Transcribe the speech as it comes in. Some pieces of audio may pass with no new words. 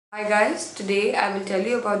Hi guys, today I will tell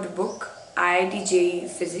you about the book IIT JEE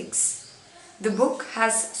Physics. The book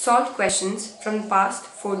has solved questions from the past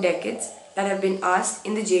 4 decades that have been asked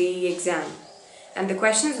in the JEE exam, and the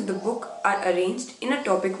questions of the book are arranged in a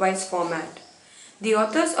topic-wise format. The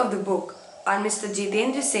authors of the book are Mr.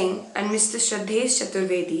 Jitender Singh and Mr. Shraddhesh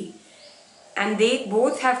Chaturvedi, and they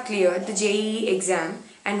both have cleared the JEE exam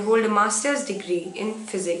and hold a master's degree in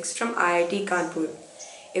physics from IIT Kanpur.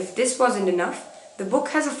 If this wasn't enough, the book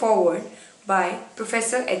has a foreword by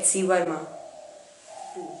Professor Verma.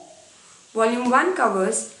 Volume 1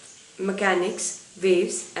 covers mechanics,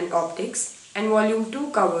 waves and optics, and Volume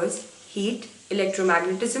 2 covers heat,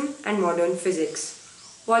 electromagnetism and modern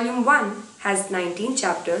physics. Volume 1 has 19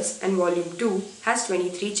 chapters and Volume 2 has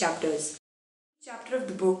 23 chapters. Each chapter of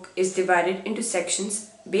the book is divided into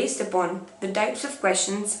sections based upon the types of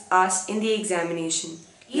questions asked in the examination.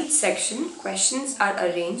 Each section, questions are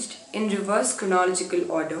arranged in reverse chronological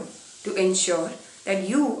order to ensure that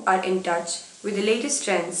you are in touch with the latest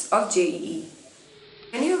trends of JEE.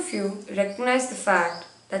 Many of you recognize the fact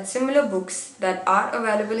that similar books that are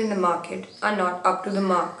available in the market are not up to the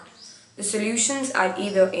mark. The solutions are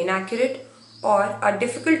either inaccurate or are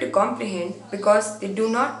difficult to comprehend because they do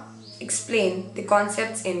not explain the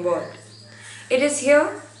concepts involved. It is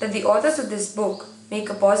here that the authors of this book make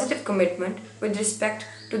a positive commitment with respect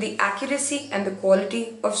to the accuracy and the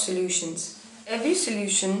quality of solutions. Every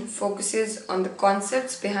solution focuses on the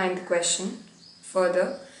concepts behind the question.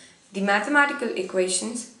 Further, the mathematical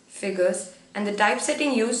equations, figures, and the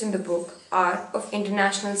typesetting used in the book are of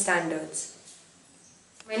international standards.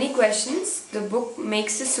 Many questions, the book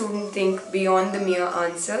makes the student think beyond the mere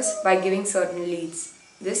answers by giving certain leads.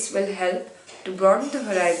 This will help to broaden the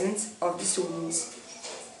horizons of the students.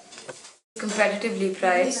 Competitively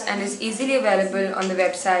priced and is easily available on the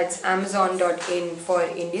websites amazon.in for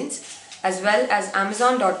Indians as well as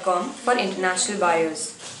amazon.com for international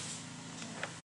buyers.